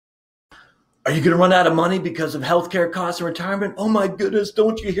Are you going to run out of money because of healthcare costs in retirement? Oh my goodness,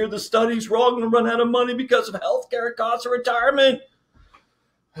 don't you hear the studies? We're all going to run out of money because of healthcare costs in retirement.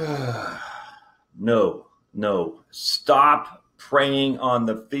 No, no. Stop preying on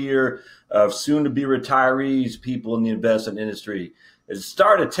the fear of soon-to-be retirees, people in the investment industry. It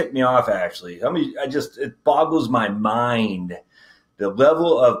started to tick me off, actually. I mean, it boggles my mind, the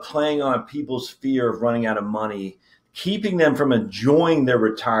level of playing on people's fear of running out of money, keeping them from enjoying their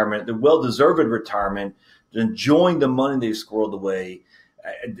retirement, their well-deserved retirement, enjoying the money they've squirreled away.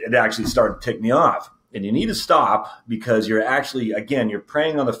 It actually started to tick me off. And you need to stop, because you're actually, again, you're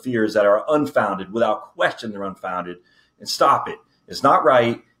preying on the fears that are unfounded. Without question, they're unfounded. And stop it. It's not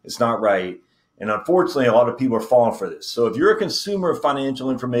right. It's not right. And unfortunately, a lot of people are falling for this. So if you're a consumer of financial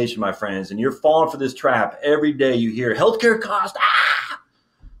information, my friends, and you're falling for this trap, every day you hear healthcare cost,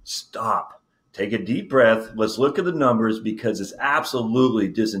 stop. Take a deep breath. Let's look at the numbers, because it's absolutely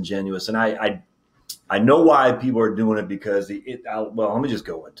disingenuous. And I know why people are doing it, because well, let me just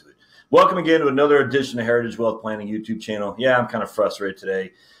go into it. Welcome again to another edition of Heritage Wealth Planning YouTube channel. Yeah, I'm kind of frustrated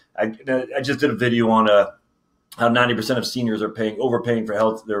today. I just did a video on how 90% of seniors are overpaying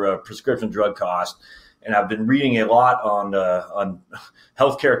for their prescription drug costs, and I've been reading a lot on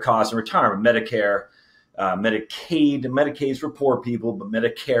healthcare costs and retirement, Medicare, Medicaid. Medicaid's for poor people, but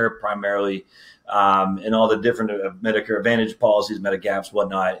Medicare primarily, and all the different Medicare Advantage policies, Medicaps,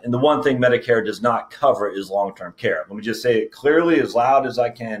 whatnot. And the one thing Medicare does not cover is long-term care. Let me just say it clearly, as loud as I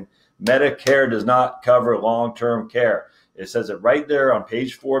can. Medicare does not cover long-term care. It says it right there on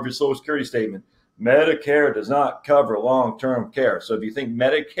page 4 of your Social Security statement. Medicare does not cover long-term care. So if you think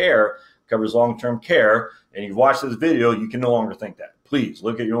Medicare covers long-term care and you've watched this video, you can no longer think that. Please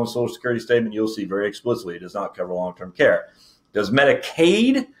look at your own Social Security statement. You'll see very explicitly it does not cover long-term care. Does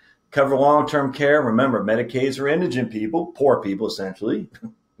Medicaid cover long-term care? Remember, Medicaids are indigent people, poor people essentially,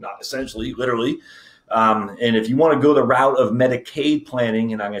 not essentially, literally. And if you want to go the route of Medicaid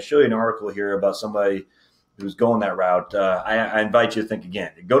planning, and I'm going to show you an article here about somebody who's going that route, I invite you to think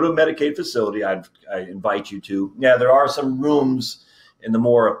again. Go to a Medicaid facility. I invite you to. Yeah, there are some rooms in the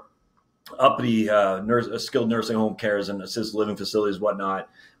more uppity skilled nursing home cares and assisted living facilities, whatnot,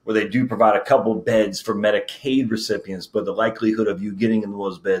 where they do provide a couple beds for Medicaid recipients, but the likelihood of you getting in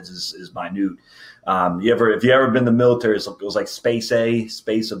those beds is minute. If you ever been in the military, it was like space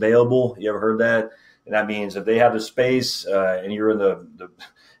available. You ever heard that? And that means if they have the space and you're in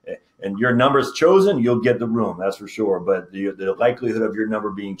and your number is chosen, you'll get the room. That's for sure. But the likelihood of your number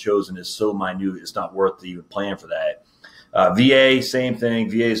being chosen is so minute, it's not worth even planning for that. VA, same thing.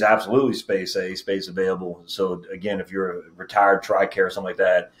 VA is absolutely space available. So again, if you're a retired TRICARE or something like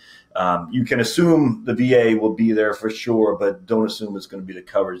that, you can assume the VA will be there for sure, but don't assume it's going to be the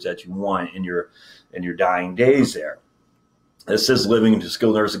coverage that you want in your dying days there. Assisted living to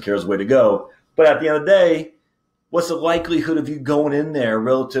skilled nursing care is the way to go. But at the end of the day, what's the likelihood of you going in there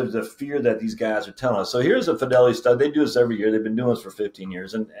relative to the fear that these guys are telling us? So here's a Fidelity study. They do this every year. They've been doing this for 15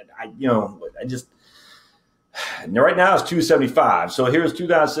 years. And right now it's 275. So here's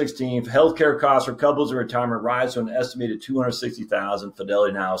 2016. Healthcare costs for couples in retirement rise to an estimated 260,000.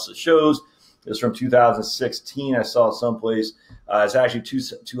 Fidelity analysis shows it's from 2016. I saw someplace. It's actually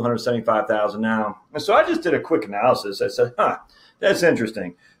 275,000 now. And so I just did a quick analysis. I said, that's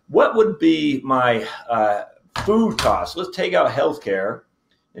interesting. What would be my food costs? Let's take out healthcare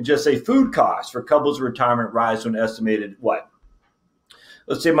and just say food costs for couples in retirement rise to an estimated what?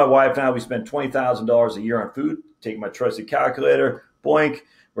 Let's say my wife and I, we spend $20,000 a year on food. Take my trusty calculator, boink.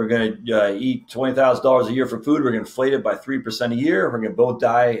 We're going to eat $20,000 a year for food. We're going to inflate it by 3% a year. We're going to both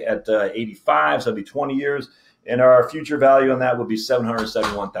die at 85, so that'll be 20 years. And our future value on that would be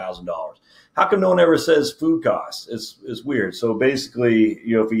 $771,000. How come no one ever says food costs? It's weird. So basically,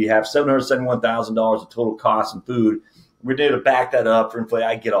 if we have $771,000 of total cost in food, we're able to back that up for inflation.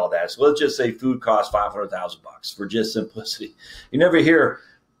 I get all that. So let's just say food costs $500,000 for just simplicity. You never hear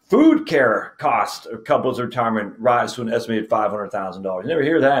food care cost of couples retirement rise to an estimated $500,000. You never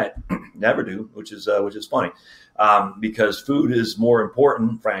hear that. Never do, which is funny, because food is more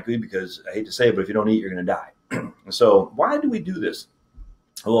important, frankly. Because I hate to say it, but if you don't eat, you're going to die. So why do we do this?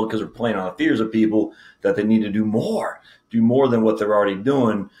 Well, because we're playing on the fears of people that they need to do more than what they're already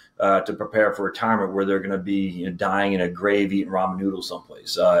doing to prepare for retirement, where they're going to be dying in a grave eating ramen noodles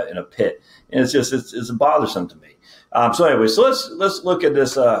someplace in a pit. And it's bothersome to me. So anyway, so let's look at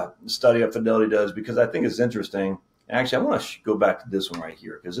this study that Fidelity does, because I think it's interesting. Actually, I want to go back to this one right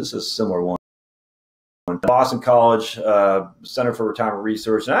here, because this is a similar one. Boston College Center for Retirement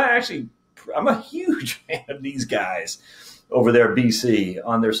Research, and I'm a huge fan of these guys over there at BC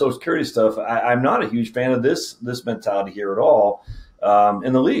on their Social Security stuff. I'm not a huge fan of this mentality here at all.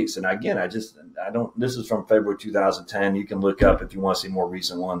 in the lease. And again, I don't. This is from February 2010. You can look up if you want to see more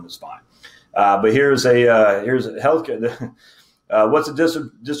recent one. That's fine. But here's a healthcare. What's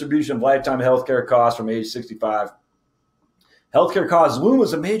the distribution of lifetime healthcare costs from age 65? Healthcare costs loom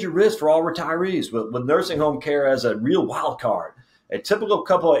as a major risk for all retirees, with nursing home care as a real wild card. A typical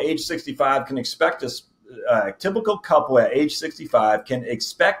couple at age 65 can expect to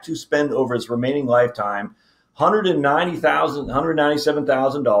spend over its remaining lifetime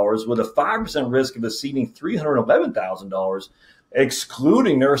 $197,000 with a 5% risk of exceeding $311,000,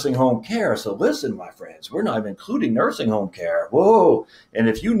 excluding nursing home care. So listen, my friends, we're not even including nursing home care. Whoa. And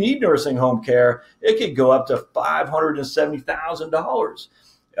if you need nursing home care, it could go up to $570,000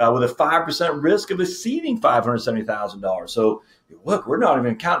 with a 5% risk of exceeding $570,000. So look, we're not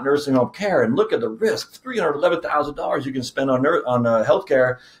even counting nursing home care, and look at the risk, $311,000 you can spend on health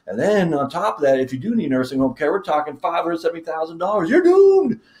care. And then on top of that, if you do need nursing home care, we're talking $570,000. You're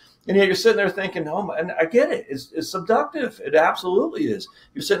doomed. And yet you're sitting there thinking, oh, and I get it. It's seductive. It absolutely is.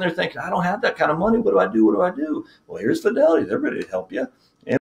 You're sitting there thinking, I don't have that kind of money. What do I do? What do I do? Well, here's Fidelity. They're ready to help you.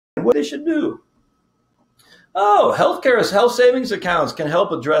 And what they should do. Oh, health savings accounts can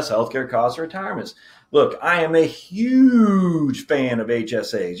help address healthcare costs and retirements. Look, I am a huge fan of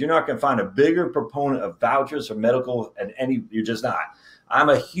HSAs. You're not going to find a bigger proponent of vouchers for medical you're just not. I'm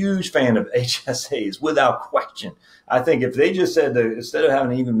a huge fan of HSAs without question. I think if they just said that instead of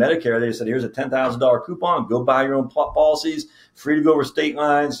having even Medicare, they said, here's a $10,000 coupon, go buy your own policies, free to go over state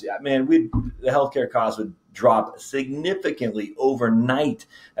lines. Yeah, man, the healthcare costs would drop significantly overnight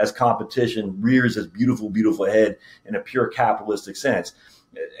as competition rears its beautiful, beautiful head in a pure capitalistic sense.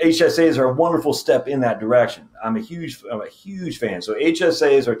 HSAs are a wonderful step in that direction. I'm a huge fan. So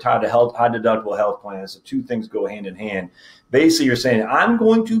HSAs are tied to high deductible health plans. The two things go hand in hand. Basically, you're saying, I'm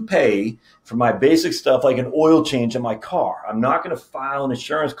going to pay for my basic stuff like an oil change on my car. I'm not going to file an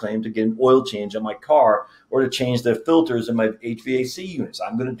insurance claim to get an oil change on my car or to change the filters in my HVAC units.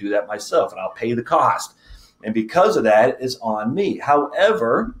 I'm going to do that myself, and I'll pay the cost. And because of that, it's on me.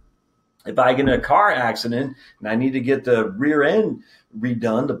 However, if I get in a car accident and I need to get the rear end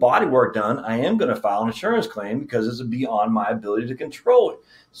redone, the body work done, I am going to file an insurance claim because it's beyond my ability to control it.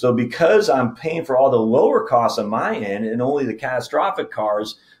 So because I'm paying for all the lower costs on my end and only the catastrophic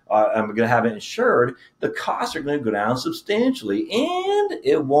cars I'm going to have it insured, the costs are going to go down substantially, and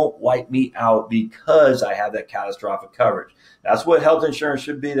it won't wipe me out because I have that catastrophic coverage. That's what health insurance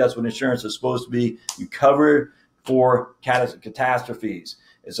should be. That's what insurance is supposed to be. You cover for catastrophes.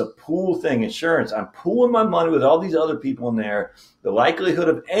 It's a pool thing, insurance. I'm pooling my money with all these other people in there. The likelihood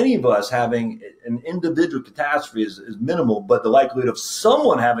of any of us having an individual catastrophe is minimal, but the likelihood of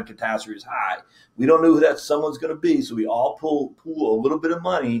someone having a catastrophe is high. We don't know who that someone's going to be, so we all pool a little bit of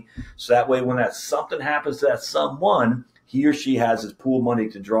money, so that way when that something happens to that someone, he or she has his pool money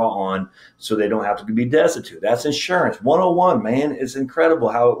to draw on so they don't have to be destitute. That's insurance 101, man. It's incredible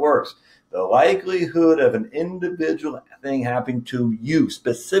how it works. The likelihood of an individual thing happening to you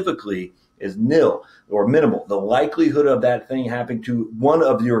specifically is nil or minimal. The likelihood of that thing happening to one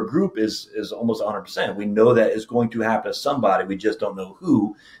of your group is almost 100%. We know that it's going to happen to somebody. We just don't know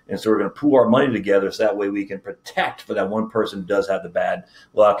who. And so we're going to pool our money together so that way we can protect for that one person who does have the bad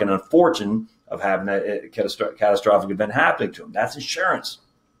luck and unfortune of having that catastrophic event happening to them. That's insurance.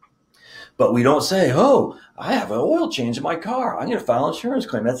 But we don't say, oh, I have an oil change in my car. I'm going to file an insurance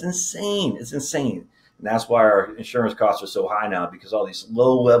claim. That's insane. It's insane. And that's why our insurance costs are so high now, because all these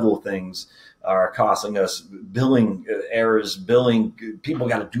low-level things are costing us billing errors, people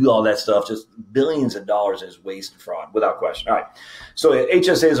got to do all that stuff, just billions of dollars is waste and fraud, without question. All right. So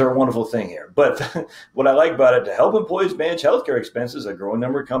HSAs are a wonderful thing here. But what I like about it, to help employees manage healthcare expenses, a growing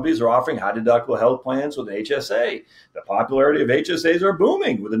number of companies are offering high-deductible health plans with an HSA. The popularity of HSAs are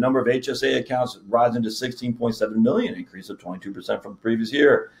booming, with the number of HSA accounts rising to 16.7 million, an increase of 22% from the previous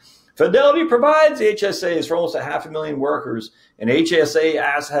year. Fidelity provides HSAs for almost 500,000 workers, and HSA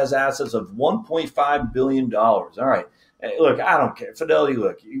has assets of $1.5 billion. All right. Hey, look, I don't care. Fidelity,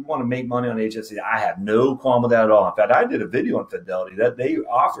 look, you want to make money on HSA, I have no qualm with that at all. In fact, I did a video on Fidelity that they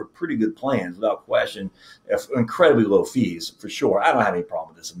offer pretty good plans, without question, incredibly low fees, for sure. I don't have any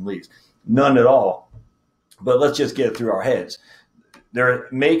problem with this in the least. None at all. But let's just get it through our heads. They're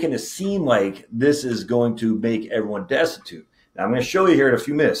making it seem like this is going to make everyone destitute. Now, I'm going to show you here in a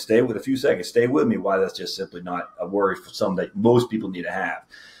few minutes. Stay with a few seconds. Stay with me why that's just simply not a worry for something that most people need to have.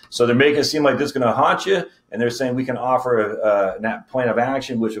 So they're making it seem like this is going to haunt you, and they're saying we can offer a plan of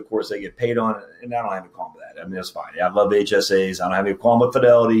action, which, of course, they get paid on, and I don't have a qualm with that. I mean, that's fine. I love HSAs. I don't have any qualm with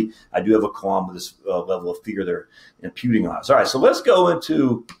Fidelity. I do have a qualm with this level of fear they're imputing on us. All right, so let's go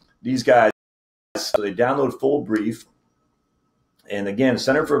into these guys. So they download full brief. And again,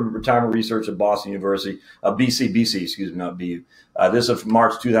 Center for Retirement Research at Boston University, BC, excuse me, not BU. This is from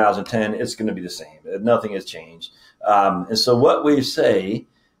March 2010. It's going to be the same. Nothing has changed. And so what we say,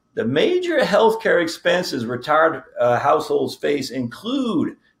 the major healthcare expenses retired households face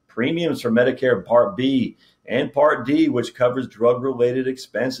include premiums for Medicare Part B and Part D, which covers drug-related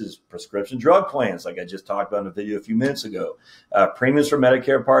expenses, prescription drug plans, like I just talked about in a video a few minutes ago, premiums for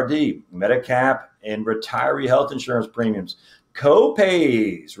Medicare Part D, Medicap, and retiree health insurance premiums,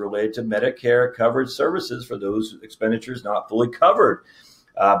 co-pays related to Medicare covered services for those expenditures not fully covered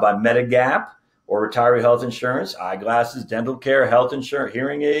by Medigap or retiree health insurance, eyeglasses, dental care, health insurance,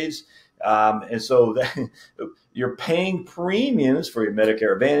 hearing aids. And so you're paying premiums for your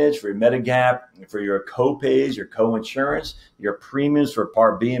Medicare Advantage, for your Medigap, for your co-pays, your co-insurance, your premiums for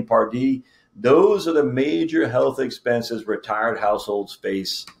Part B and Part D. Those are the major health expenses retired households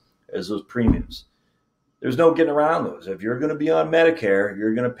face as those premiums. There's no getting around those. If you're going to be on Medicare,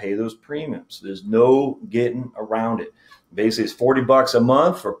 you're going to pay those premiums. There's no getting around it. Basically, it's $40 a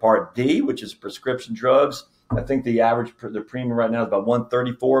month for Part D, which is prescription drugs. I think the average, the premium right now is about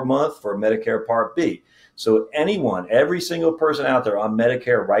 $134 a month for Medicare Part B. So anyone, every single person out there on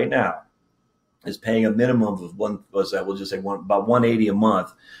Medicare right now is paying a minimum of about $180 a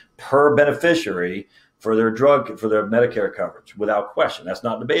month per beneficiary for their Medicare coverage, without question. That's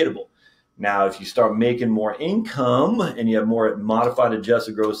not debatable. Now, if you start making more income and you have more modified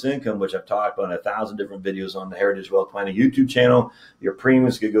adjusted gross income, which I've talked about in 1,000 different videos on the Heritage Wealth Planning YouTube channel, your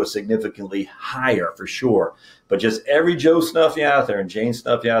premiums could go significantly higher for sure. But just every Joe Snuffy out there and Jane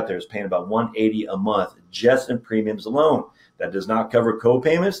Snuffy out there is paying about $180 a month just in premiums alone. That does not cover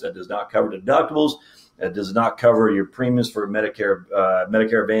co-payments. That does not cover deductibles. That does not cover your premiums for Medicare,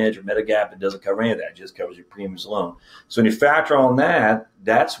 Medicare Advantage or Medigap. It doesn't cover any of that. It just covers your premiums alone. So when you factor on that,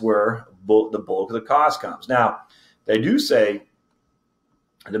 that's where the bulk of the cost comes. Now, they do say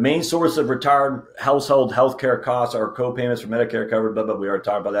the main source of retired household health care costs are co-payments for Medicare covered, but we already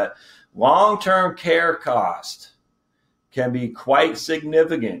talked about that. Long-term care cost can be quite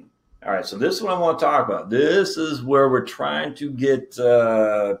significant. All right, so this is what I want to talk about. This is where we're trying to get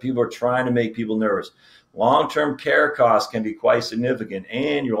people are trying to make people nervous. Long-term care costs can be quite significant,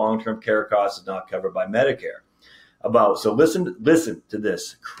 and your long-term care cost is not covered by Medicare. So listen to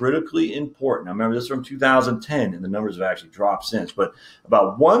this, critically important. I remember this from 2010, and the numbers have actually dropped since, but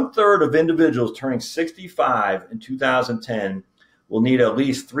about 1/3 of individuals turning 65 in 2010 will need at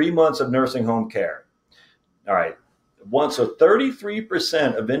least 3 months of nursing home care. All right. So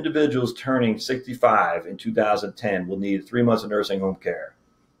 33% of individuals turning 65 in 2010 will need 3 months of nursing home care.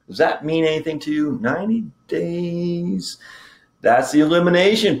 Does that mean anything to you? 90 days. That's the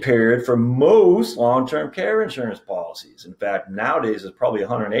elimination period for most long-term care insurance policies. In fact, nowadays it's probably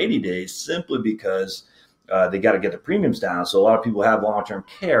 180 days simply because they got to get the premiums down. So a lot of people who have long-term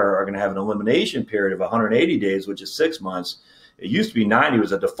care are going to have an elimination period of 180 days, which is 6 months. It used to be 90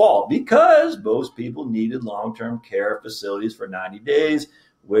 was a default because most people needed long-term care facilities for 90 days,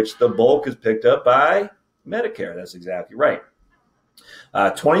 which the bulk is picked up by Medicare. That's exactly right.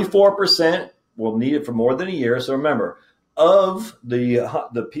 24% will need it for more than a year. So remember, of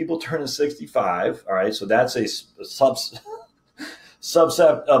the people turning 65, all right, so that's a subset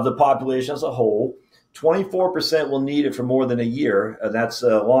of the population as a whole. 24% will need it for more than a year. That's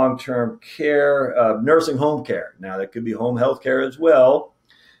long-term care, nursing home care. Now, that could be home health care as well.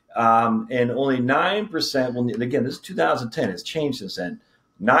 And only 9% will need, again, this is 2010. It's changed since then.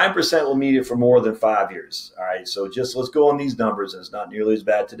 9% will need it for more than 5 years. All right, so just let's go on these numbers. And it's not nearly as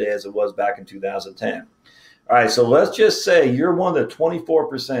bad today as it was back in 2010. All right, so let's just say you're one of the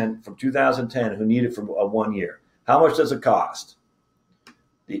 24% from 2010 who need it for 1 year. How much does it cost?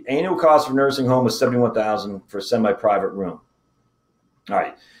 The annual cost for nursing home is $71,000 for a semi-private room. All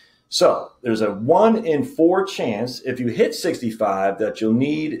right, so there's a 1 in 4 chance if you hit 65 that you'll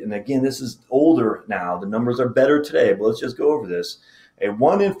need, and again, this is older now. The numbers are better today, but let's just go over this. A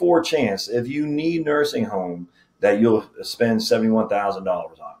 1 in 4 chance if you need nursing home that you'll spend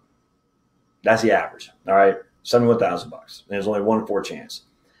 $71,000 on. That's the average, all right? $71,000. There's only 1 in 4 chance.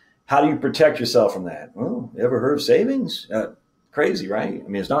 How do you protect yourself from that? Well, you ever heard of savings? Crazy, right? I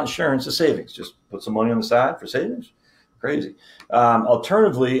mean, it's not insurance, it's savings. Just put some money on the side for savings. Crazy.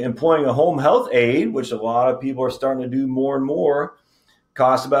 Alternatively, employing a home health aide, which a lot of people are starting to do more and more,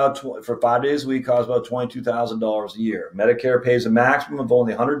 costs about, for 5 days a week, costs about $22,000 a year. Medicare pays a maximum of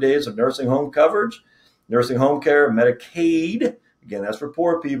only 100 days of nursing home coverage. Nursing home care, Medicaid, again, that's for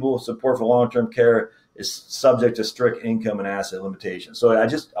poor people. Support for long-term care is subject to strict income and asset limitations. So I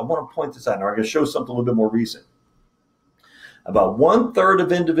want to point this out. Now, I'm going to show something a little bit more recent. About 1/3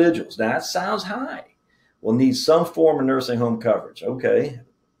 of individuals, now that sounds high. will need some form of nursing home coverage. Okay.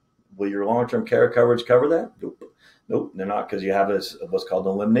 Will your long-term care coverage cover that? Nope. Nope, they're not, because you have what's called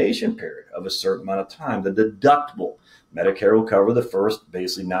an elimination period of a certain amount of time. The deductible. Medicare will cover the first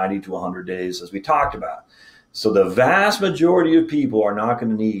basically 90 to 100 days, as we talked about. So the vast majority of people are not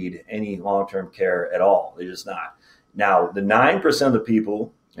going to need any long-term care at all. They're just not. Now, the 9% of the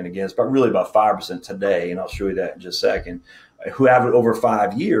people, and again, it's really about 5% today, and I'll show you that in just a second, who have it over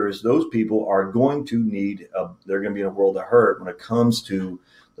 5 years, those people are going to need, they're going to be in a world of hurt when it comes to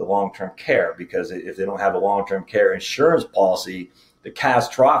the long-term care, because if they don't have a long-term care insurance policy, the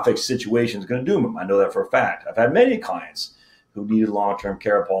catastrophic situation is going to doom them. I know that for a fact. I've had many clients who needed long-term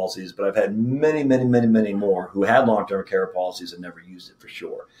care policies, but I've had many, many, many, many more who had long-term care policies and never used it for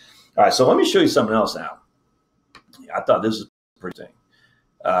sure. All right, so let me show you something else now. I thought this was pretty interesting.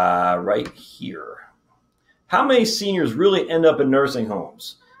 Right here. How many seniors really end up in nursing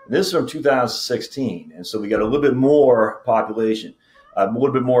homes? And this is from 2016, and so we got a little bit more population. A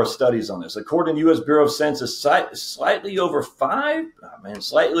little bit more studies on this. According to U.S. Bureau of Census, slightly over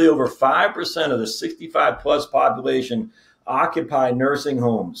 5% of the 65 plus population occupy nursing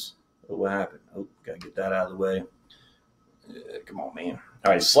homes. Oh, what happened? Oh, gotta get that out of the way. Come on, man.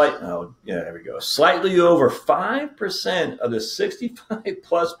 All right, there we go. Slightly over 5% of the 65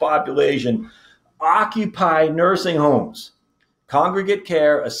 plus population occupy nursing homes, congregate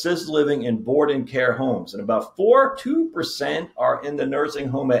care, assisted living, and board-in care homes. And about 2% are in the nursing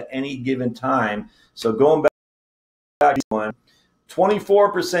home at any given time. So going back to one,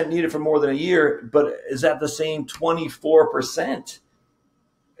 24% needed for more than a year, but is that the same 24%?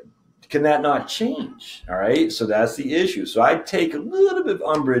 Can that not change? All right, so that's the issue. So I take a little bit of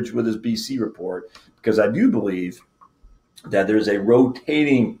umbrage with this BC report, because I do believe that there's a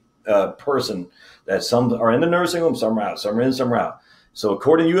rotating person, that some are in the nursing home, some are out, some are in, some are out. So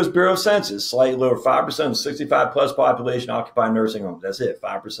according to U.S. Bureau of Census, slightly over 5% of the 65 plus population occupy nursing homes. That's it,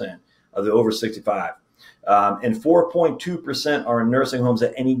 5% of the over 65. And 4.2% are in nursing homes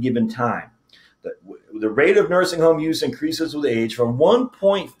at any given time. The rate of nursing home use increases with age from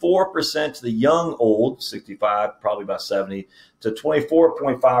 1.4% to the young old, 65, probably about 70, to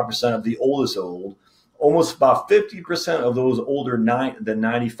 24.5% of the oldest old. Almost about 50% of those older than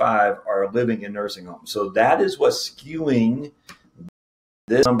 95 are living in nursing homes. So that is what's skewing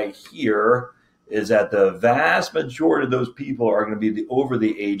this number right here, is that the vast majority of those people are going to be over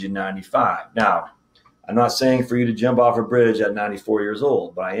the age of 95. Now, I'm not saying for you to jump off a bridge at 94 years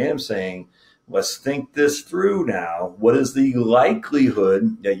old, but I am saying let's think this through now. What is the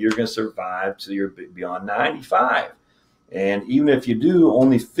likelihood that you're going to survive till you're beyond 95? And even if you do,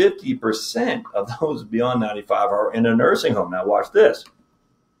 only 50% of those beyond 95 are in a nursing home. Now watch this.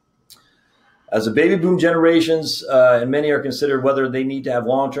 As the baby boom generations, and many are considered whether they need to have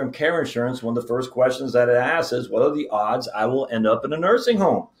long-term care insurance, one of the first questions that it asks is, what are the odds I will end up in a nursing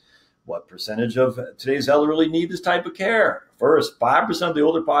home? What percentage of today's elderly need this type of care? First, 5% of the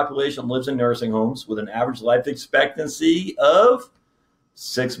older population lives in nursing homes with an average life expectancy of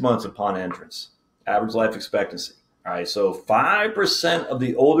 6 months upon entrance. Average life expectancy. All right, so 5% of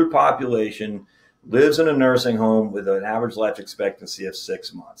the older population lives in a nursing home with an average life expectancy of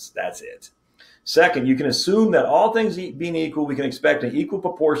 6 months. That's it. Second, you can assume that all things being equal, we can expect an equal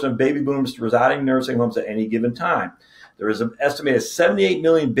proportion of baby boomers residing in nursing homes at any given time. There is an estimated 78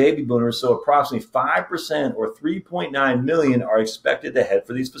 million baby boomers, so approximately 5% or 3.9 million are expected to head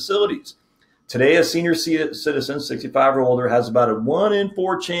for these facilities. Today, a senior citizen, 65 or older, has about a 1 in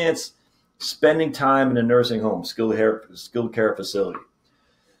 4 chance spending time in a nursing home, skilled care facility.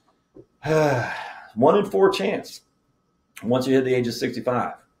 1 in 4 chance once you hit the age of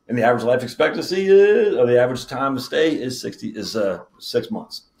 65. And the average life expectancy or the average time to stay is 6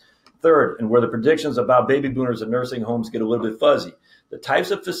 months. Third, and where the predictions about baby boomers and nursing homes get a little bit fuzzy, the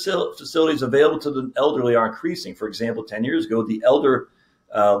types of facilities available to the elderly are increasing. For example, 10 years ago, the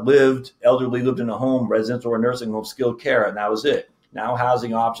elderly lived in a home, residential or nursing home, skilled care, and that was it. Now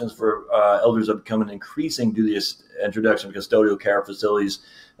housing options for elders are becoming increasing due to the introduction of custodial care facilities,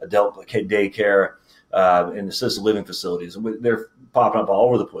 adult daycare, and assisted living facilities. They're popping up all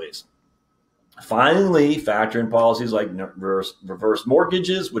over the place. Finally, factor in policies like reverse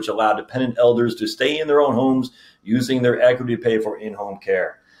mortgages, which allow dependent elders to stay in their own homes using their equity to pay for in-home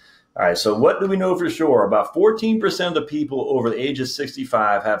care. All right, so what do we know for sure? About 14% of the people over the age of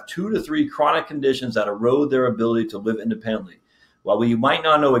 65 have 2 to 3 chronic conditions that erode their ability to live independently. While we might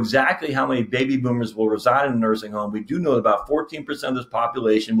not know exactly how many baby boomers will reside in a nursing home, we do know that about 14% of this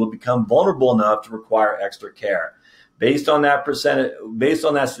population will become vulnerable enough to require extra care. Based on that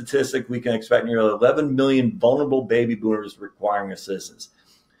statistic, we can expect nearly 11 million vulnerable baby boomers requiring assistance.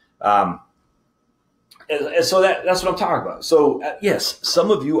 And And so that's what I'm talking about. So yes,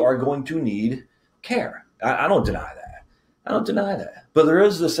 some of you are going to need care. I don't deny that. I don't deny that. But there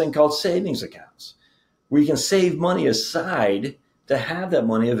is this thing called savings accounts where you can save money aside to have that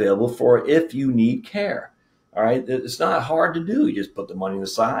money available for if you need care. All right. It's not hard to do. You just put the money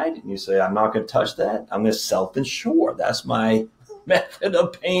aside and you say, I'm not going to touch that. I'm going to self-insure. That's my method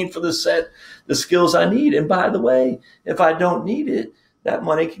of paying for the skills I need. And by the way, if I don't need it, that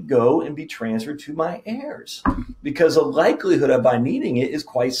money could go and be transferred to my heirs because the likelihood of I needing it is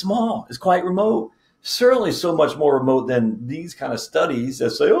quite small. It's quite remote. Certainly so much more remote than these kind of studies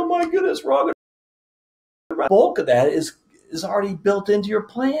that say, oh my goodness, we're all going to. The bulk of that is already built into your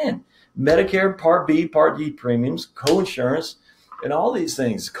plan. Medicare, Part B, Part D premiums, co-insurance, and all these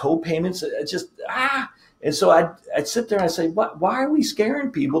things, co-payments, And so I'd sit there and I'd say, why are we scaring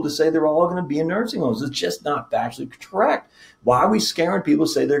people to say they're all going to be in nursing homes? It's just not factually correct. Why are we scaring people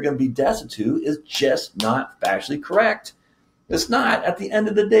to say they're going to be destitute? It's just not factually correct. It's not. At the end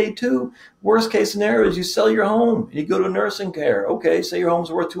of the day, too, worst case scenario is you sell your home and you go to nursing care. Okay, say your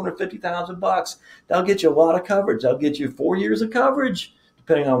home's worth $250,000. That'll get you a lot of coverage. That'll get you 4 years of coverage,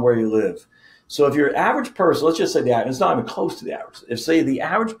 depending on where you live. So if your average person, let's just say it's not even close to the average. If say the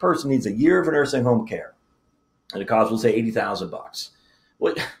average person needs a year of nursing home care, and it costs, we'll say, $80,000.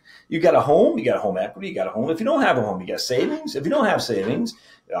 Well, you got a home, you got home equity, you got a home. If you don't have a home, you got savings. If you don't have savings,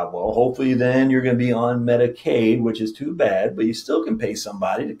 well, hopefully then you're going to be on Medicaid, which is too bad, but you still can pay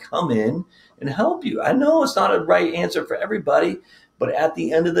somebody to come in and help you. I know it's not a right answer for everybody, but at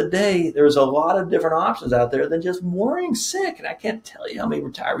the end of the day, there's a lot of different options out there than just worrying sick. And I can't tell you how many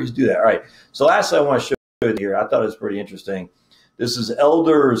retirees do that. All right. So lastly, I want to show you here. I thought it was pretty interesting. This is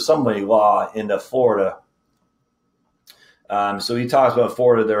elder somebody law in Florida. So he talks about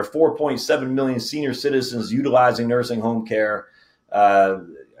Florida. There are 4.7 million senior citizens utilizing nursing home care,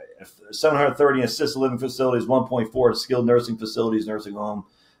 730 assisted living facilities, 1.4 skilled nursing facilities, nursing home.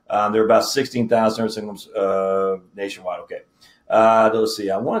 There are about 16,000 nursing homes nationwide. Okay. Let's see.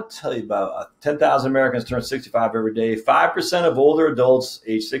 I want to tell you about 10,000 Americans turn 65 every day. 5% of older adults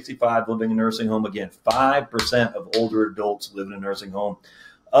age 65 living in a nursing home. Again, 5% of older adults live in a nursing home.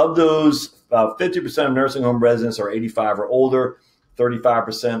 Of those, about 50% of nursing home residents are 85 or older.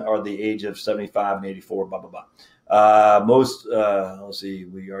 35% are the age of 75 and 84, blah, blah, blah. Let's see,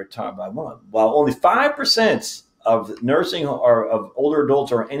 we are talking about one. While only 5% of nursing or of older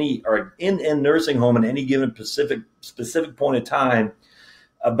adults are in a nursing home in any given specific point in time,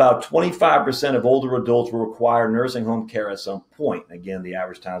 about 25% of older adults will require nursing home care at some point. Again, the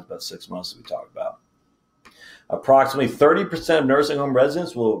average time is about 6 months, as we talked about. Approximately 30% of nursing home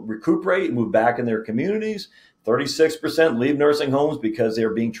residents will recuperate and move back in their communities. 36% leave nursing homes because they are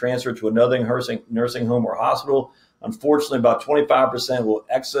being transferred to another nursing home or hospital. Unfortunately, about 25% will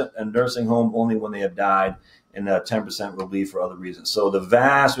exit a nursing home only when they have died, and 10% will leave for other reasons. So the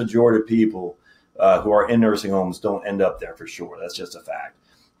vast majority of people who are in nursing homes don't end up there for sure. That's just a fact.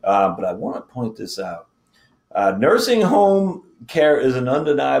 But I want to point this out. Nursing home care is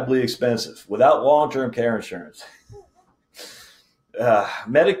undeniably expensive without long-term care insurance.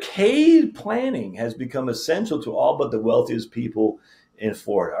 Medicaid planning has become essential to all but the wealthiest people in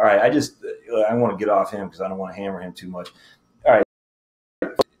Florida. All right, I want to get off him because I don't want to hammer him too much. All right,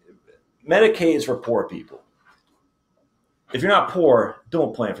 Medicaid is for poor people. If you're not poor,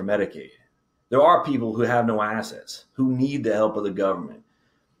 don't plan for Medicaid. There are people who have no assets, who need the help of the government.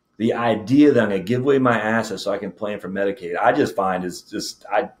 The idea that I'm going to give away my assets so I can plan for Medicaid, I just find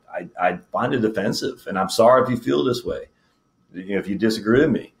I find it offensive. And I'm sorry if you feel this way. If you disagree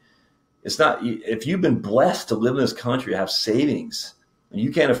with me, it's not. If you've been blessed to live in this country, have savings, and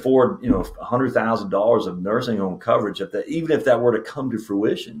you can't afford, $100,000 of nursing home coverage, even if that were to come to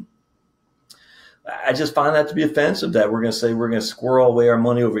fruition, I just find that to be offensive. That we're going to say we're going to squirrel away our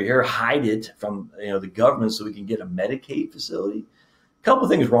money over here, hide it from the government so we can get a Medicaid facility. A couple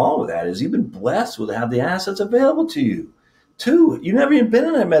of things wrong with that is you've been blessed with have the assets available to you. Two, you've never even been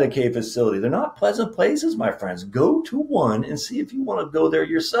in a Medicaid facility. They're not pleasant places, my friends. Go to one and see if you want to go there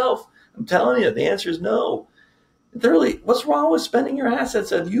yourself. I'm telling you, the answer is no. Thirdly, what's wrong with spending your assets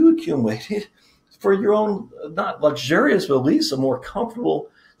that you accumulated for your own, not luxurious, but at least a more comfortable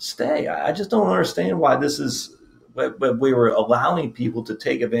stay? I just don't understand why this is. But we were allowing people to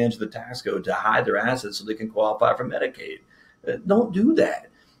take advantage of the tax code to hide their assets so they can qualify for Medicaid. Don't do that.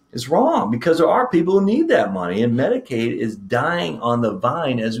 It's wrong because there are people who need that money, and Medicaid is dying on the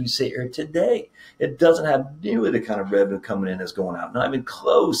vine as we sit here today. It doesn't have nearly the kind of revenue coming in as going out, not even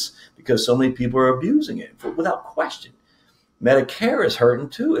close, because so many people are abusing it without question. Medicare is hurting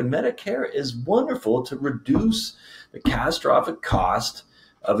too, and Medicare is wonderful to reduce the catastrophic cost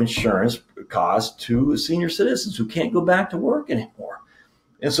of insurance costs to senior citizens who can't go back to work anymore.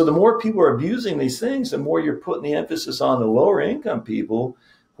 And so the more people are abusing these things, the more you're putting the emphasis on the lower income people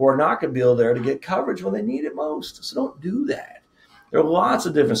who are not going to be able there to get coverage when they need it most. So don't do that. There are lots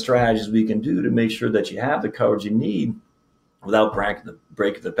of different strategies we can do to make sure that you have the coverage you need without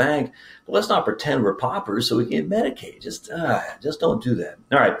breaking the bank. But let's not pretend we're paupers so we can get Medicaid. Just don't do that.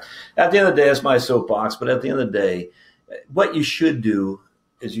 All right. At the end of the day, that's my soapbox. But at the end of the day, what you should do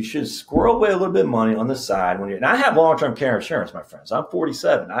is you should squirrel away a little bit of money on the side when and I have long-term care insurance, my friends. I'm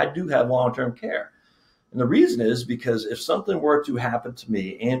 47. I do have long-term care. And the reason is because if something were to happen to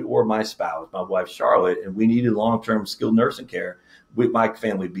me and or my spouse, my wife Charlotte, and we needed long-term skilled nursing care, my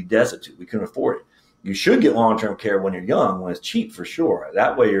family would be destitute. We couldn't afford it. You should get long-term care when you're young, when it's cheap for sure.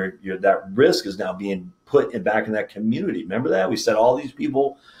 That way that risk is now being put back in that community. Remember that? We said all these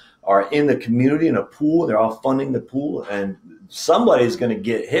people are in the community in a pool. They're all funding the pool, and somebody's going to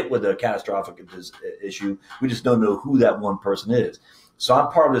get hit with a catastrophic issue. We just don't know who that one person is. So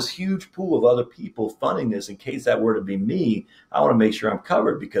I'm part of this huge pool of other people funding this. In case that were to be me, I want to make sure I'm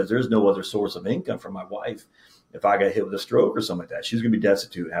covered because there's no other source of income for my wife. If I got hit with a stroke or something like that, she's going to be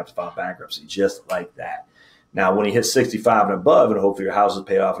destitute and have to file bankruptcy just like that. Now, when you hit 65 and above, and hopefully your house is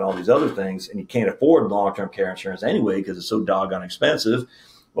paid off and all these other things, and you can't afford long-term care insurance anyway because it's so doggone expensive,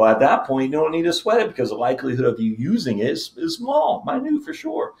 well, at that point, you don't need to sweat it because the likelihood of you using it is small, minute for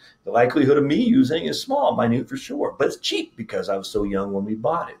sure. The likelihood of me using it is small, minute for sure. But it's cheap because I was so young when we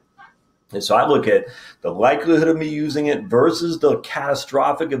bought it. And so I look at the likelihood of me using it versus the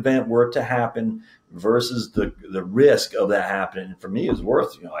catastrophic event were it to happen versus the risk of that happening. And for me, it's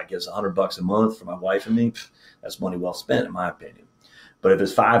worth, I guess $100 a month for my wife and me. That's money well spent, in my opinion. But if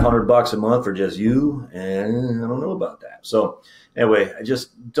it's $500 a month for just you, I don't know about that. So anyway, I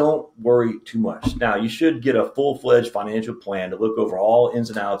just don't worry too much. Now, you should get a full-fledged financial plan to look over all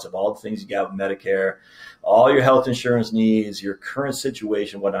ins and outs of all the things you got with Medicare, all your health insurance needs, your current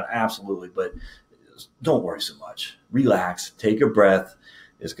situation, whatnot, absolutely. But don't worry so much. Relax. Take a breath.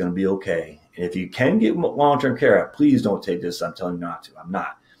 It's going to be okay. And if you can get long-term care, please don't take this. I'm telling you not to. I'm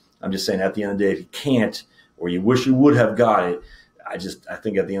not. I'm just saying at the end of the day, if you can't or you wish you would have got it, I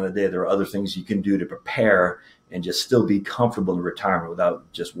think at the end of the day, there are other things you can do to prepare and just still be comfortable in retirement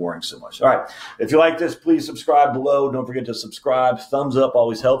without just worrying so much. All right. If you like this, please subscribe below. Don't forget to subscribe. Thumbs up,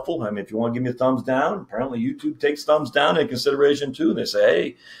 always helpful. I mean, if you want to give me a thumbs down, apparently YouTube takes thumbs down into consideration too. And they say,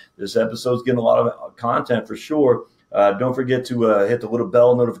 hey, this episode's getting a lot of content for sure. Don't forget to hit the little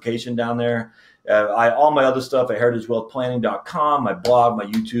bell notification down there. All my other stuff at heritagewealthplanning.com, my blog, my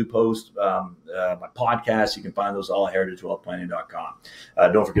YouTube post, my podcast, you can find those all at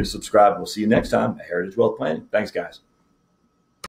heritagewealthplanning.com. Don't forget to subscribe. We'll see you next time at Heritage Wealth Planning. Thanks, guys.